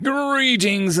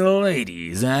Greetings,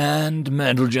 ladies and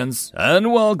gents,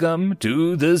 and welcome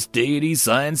to this daily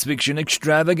science fiction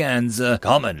extravaganza,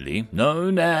 commonly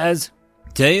known as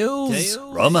Tales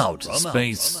from Outer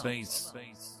Space.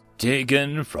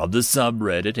 Taken from the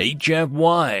subreddit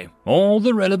HFY. All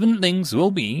the relevant links will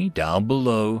be down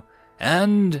below.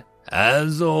 And,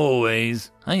 as always,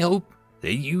 I hope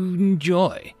that you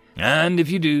enjoy. And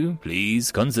if you do,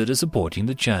 please consider supporting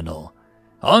the channel.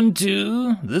 On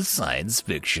to the science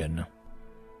fiction.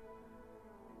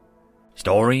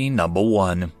 Story number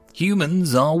 1.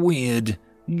 Humans are weird.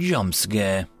 Jump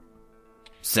scare.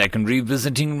 Secondary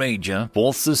visiting ranger,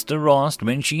 fourth sister asked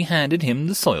when she handed him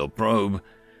the soil probe.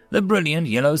 The brilliant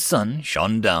yellow sun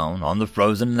shone down on the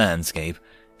frozen landscape.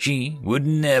 She would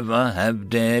never have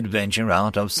dared venture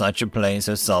out of such a place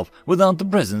herself without the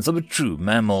presence of a true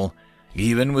mammal.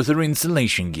 Even with her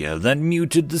insulation gear that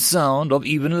muted the sound of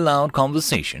even loud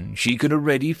conversation, she could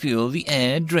already feel the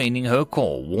air draining her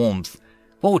core warmth.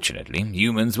 Fortunately,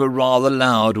 humans were rather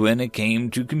loud when it came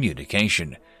to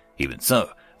communication. Even so,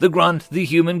 the grunt the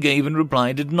human gave in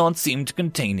reply did not seem to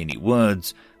contain any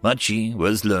words, but she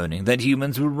was learning that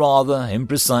humans were rather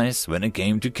imprecise when it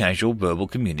came to casual verbal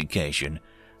communication.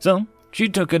 So, she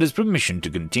took it as permission to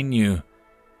continue.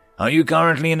 Are you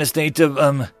currently in a state of,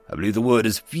 I believe the word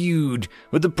is feud,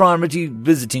 with the primary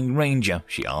visiting ranger,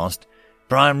 she asked.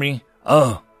 Primary?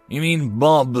 Oh, you mean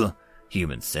Bob,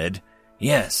 human said.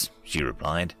 Yes, she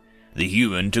replied. The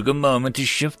human took a moment to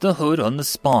shift the hood on the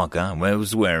sparker where he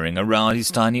was wearing around his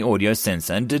tiny audio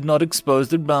sensor and did not expose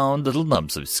the round little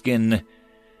lumps of skin.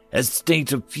 A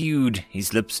state of feud,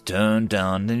 his lips turned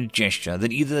down in a gesture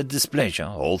that either displeasure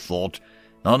or thought,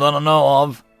 not that I know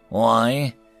of.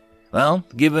 Why? Well,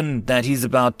 given that he's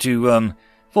about to,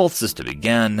 fourth sister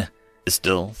began. The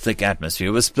still, thick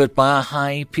atmosphere was split by a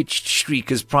high-pitched shriek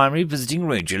as primary visiting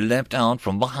ranger leapt out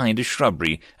from behind a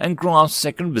shrubbery and grasped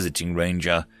second visiting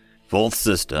ranger. Fourth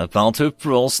sister felt her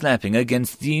frill snapping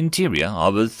against the interior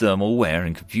of her thermal wear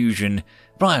in confusion.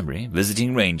 Primary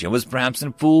visiting ranger was perhaps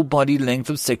in full body length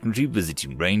of secondary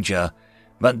visiting ranger,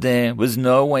 but there was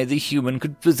no way the human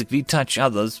could physically touch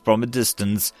others from a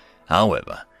distance.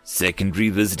 However, secondary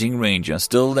visiting ranger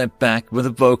still leapt back with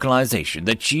a vocalization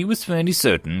that she was fairly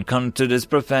certain counted as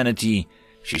profanity.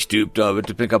 She stooped over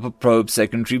to pick up a probe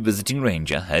secondary visiting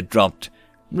ranger had dropped.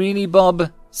 Really,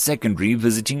 Bob? Secondary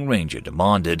visiting ranger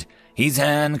demanded. His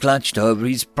hand clutched over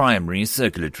his primary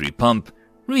circulatory pump.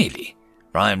 Really?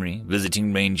 Primary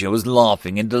visiting ranger was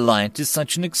laughing in delight to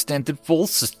such an extent that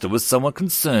fourth sister was somewhat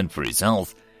concerned for his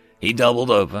health. He doubled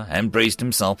over and braced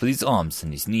himself with his arms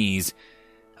and his knees.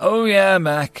 Oh yeah,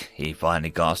 Mac, he finally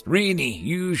gasped. Really,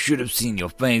 you should have seen your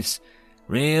face.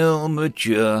 Real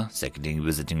mature, secondary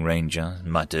visiting ranger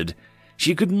muttered.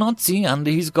 She could not see under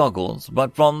his goggles,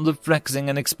 but from the flexing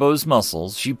and exposed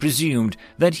muscles, she presumed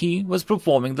that he was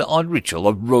performing the odd ritual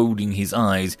of rolling his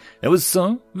eyes that was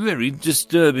so very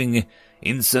disturbing.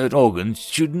 Insert organs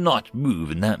should not move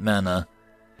in that manner.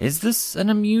 Is this an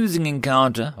amusing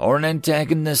encounter or an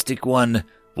antagonistic one?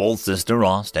 Fourth sister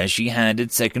asked as she handed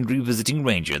secondary visiting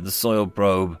ranger the soil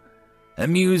probe.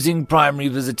 Amusing primary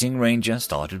visiting ranger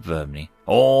started firmly,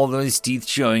 all his teeth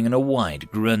showing in a wide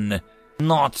grin.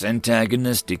 Not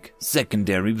antagonistic,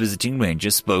 secondary visiting ranger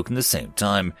spoke in the same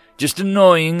time. Just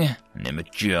annoying and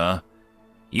immature.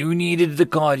 You needed the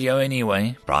cardio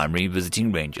anyway, primary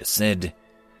visiting ranger said.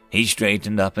 He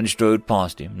straightened up and strode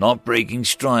past him, not breaking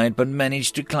stride, but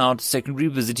managed to clout secondary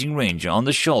visiting ranger on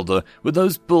the shoulder with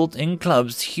those built-in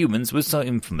clubs humans were so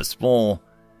infamous for.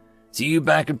 See you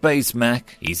back at base,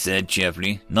 Mac, he said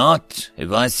cheerfully. Not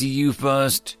if I see you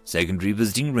first, secondary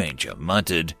visiting ranger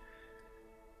muttered.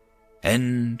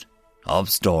 End of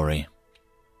story.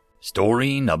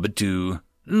 Story number 2.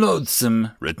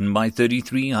 Loathsome, written by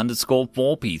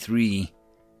 33_4P3.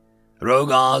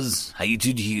 Rogars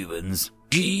hated humans.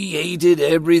 She hated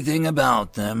everything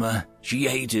about them. She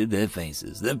hated their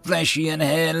faces, their fleshy and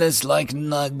hairless like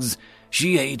nugs.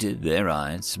 She hated their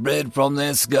eyes, spread from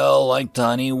their skull like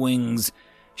tiny wings,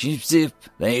 as if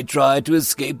they tried to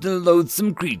escape the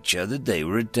loathsome creature that they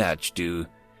were attached to.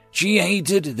 She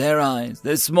hated their eyes,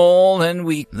 their small and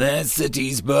weak, their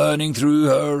cities burning through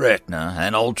her retina,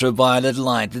 an ultraviolet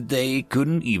light that they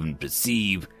couldn't even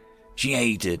perceive. She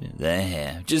hated their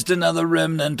hair, just another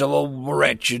remnant of a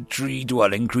wretched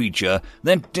tree-dwelling creature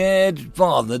that dared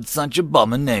fathered such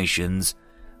abominations.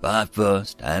 But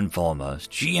first and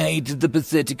foremost, she hated the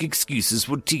pathetic excuses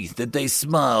for teeth that they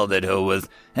smiled at her with,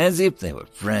 as if they were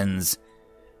friends.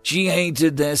 She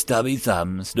hated their stubby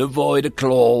thumbs, devoid of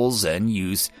claws and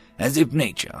use, as if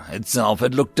nature itself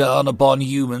had looked down upon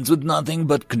humans with nothing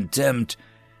but contempt.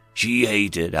 She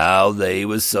hated how they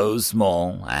were so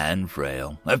small and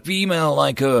frail, a female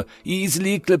like her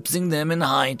easily eclipsing them in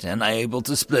height and able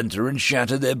to splinter and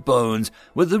shatter their bones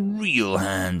with the real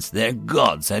hands their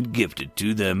gods had gifted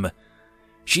to them.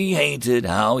 She hated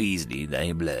how easily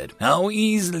they bled, how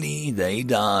easily they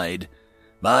died.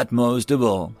 But most of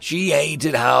all, she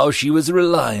hated how she was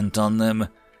reliant on them.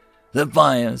 The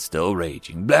fire still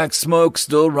raging, black smoke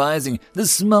still rising, the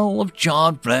smell of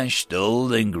charred flesh still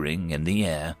lingering in the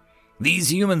air.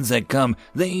 These humans had come,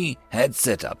 they had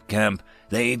set up camp,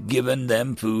 they'd given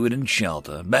them food and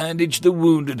shelter, bandaged the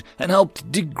wounded, and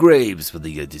helped dig graves for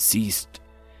the deceased.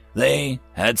 They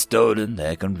had stolen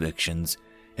their convictions,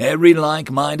 every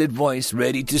like-minded voice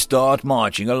ready to start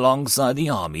marching alongside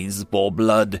the armies for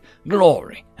blood,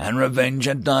 glory, and revenge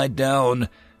had died down,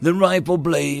 the rifle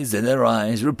blaze in their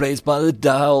eyes replaced by the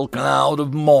dull cloud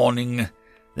of mourning.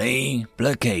 They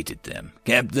placated them,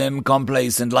 kept them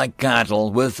complacent like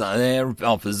cattle with their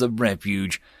offers of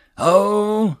refuge.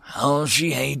 Oh, how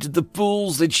she hated the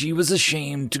fools that she was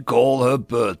ashamed to call her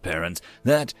birth parents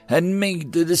that had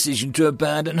made the decision to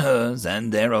abandon hers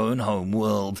and their own home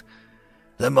world.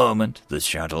 The moment the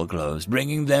shuttle closed,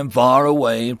 bringing them far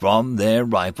away from their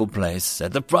rightful place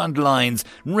at the front lines,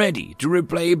 ready to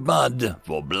replay blood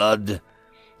for blood.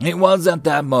 It was at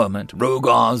that moment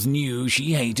Rogars knew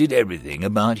she hated everything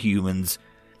about humans.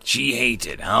 She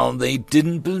hated how they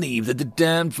didn't believe that the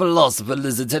damned philosopher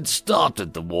lizards had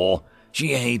started the war. She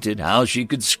hated how she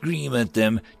could scream at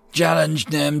them, challenge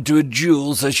them to a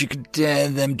duel so she could tear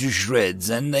them to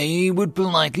shreds, and they would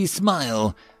politely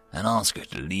smile and ask her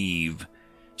to leave.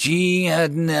 She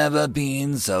had never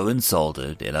been so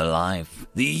insulted in her life.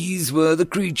 These were the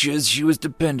creatures she was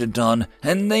dependent on,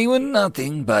 and they were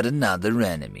nothing but another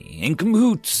enemy, in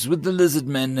cahoots with the lizard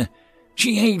men.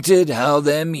 She hated how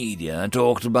their media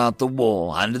talked about the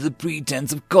war under the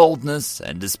pretense of coldness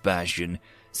and dispassion,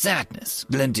 sadness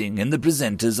glinting in the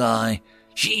presenter's eye.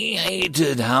 She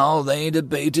hated how they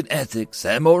debated ethics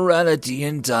and morality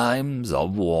in times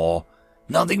of war.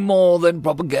 Nothing more than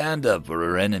propaganda for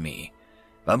her enemy.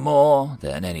 But more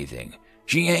than anything,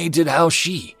 she hated how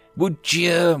she would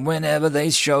cheer whenever they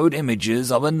showed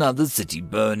images of another city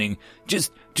burning,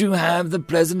 just to have the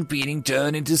pleasant feeling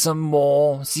turn into some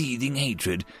more seething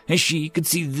hatred as she could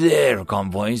see their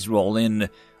convoys roll in,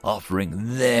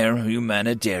 offering their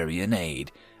humanitarian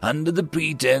aid under the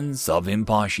pretense of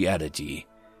impartiality.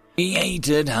 He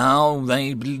hated how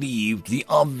they believed the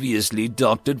obviously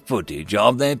doctored footage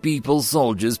of their people's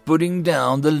soldiers putting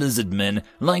down the lizard men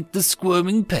like the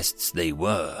squirming pests they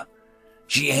were.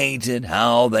 She hated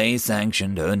how they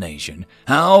sanctioned her nation,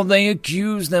 how they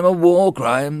accused them of war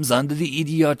crimes under the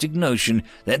idiotic notion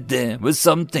that there were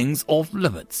some things off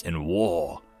limits in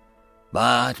war.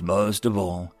 But most of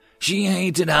all, she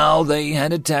hated how they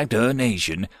had attacked her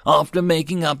nation after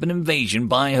making up an invasion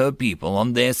by her people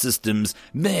on their systems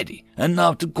ready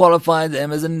enough to qualify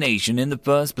them as a nation in the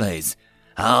first place.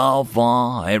 How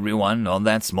far everyone on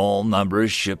that small number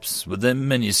of ships with their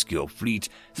minuscule fleet,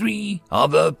 3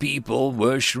 of her people,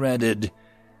 were shredded.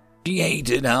 She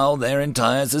hated how their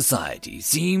entire society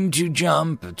seemed to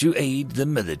jump to aid the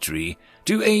military,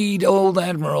 to aid old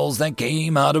admirals that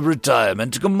came out of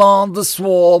retirement to command the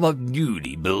swarm of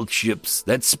newly built ships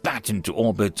that spat into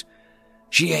orbit.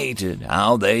 She hated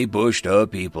how they pushed her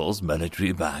people's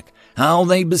military back, how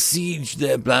they besieged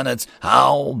their planets,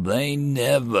 how they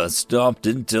never stopped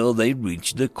until they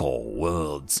reached the core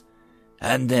worlds,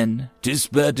 and then to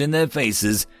spit in their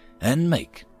faces and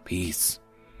make peace.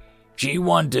 She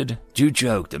wanted to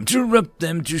choke them, to rip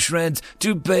them to shreds,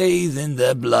 to bathe in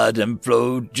their blood and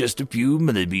float just a few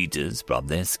millimeters from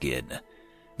their skin.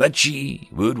 But she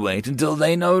would wait until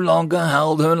they no longer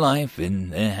held her life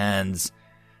in their hands.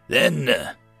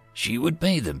 Then she would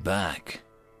pay them back.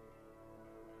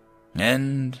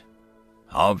 End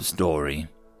of story.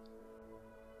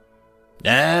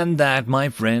 And that, my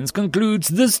friends, concludes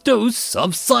this dose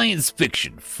of science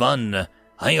fiction fun.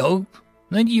 I hope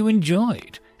that you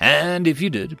enjoyed. And if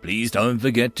you did, please don't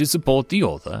forget to support the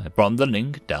author from the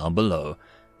link down below.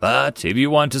 But if you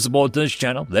want to support this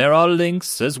channel, there are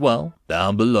links as well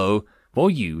down below for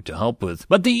you to help with.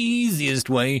 But the easiest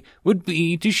way would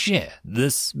be to share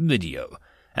this video.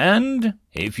 And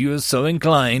if you are so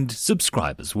inclined,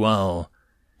 subscribe as well.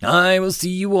 I will see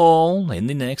you all in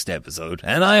the next episode,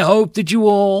 and I hope that you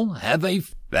all have a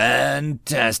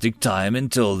fantastic time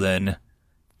until then.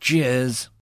 Cheers.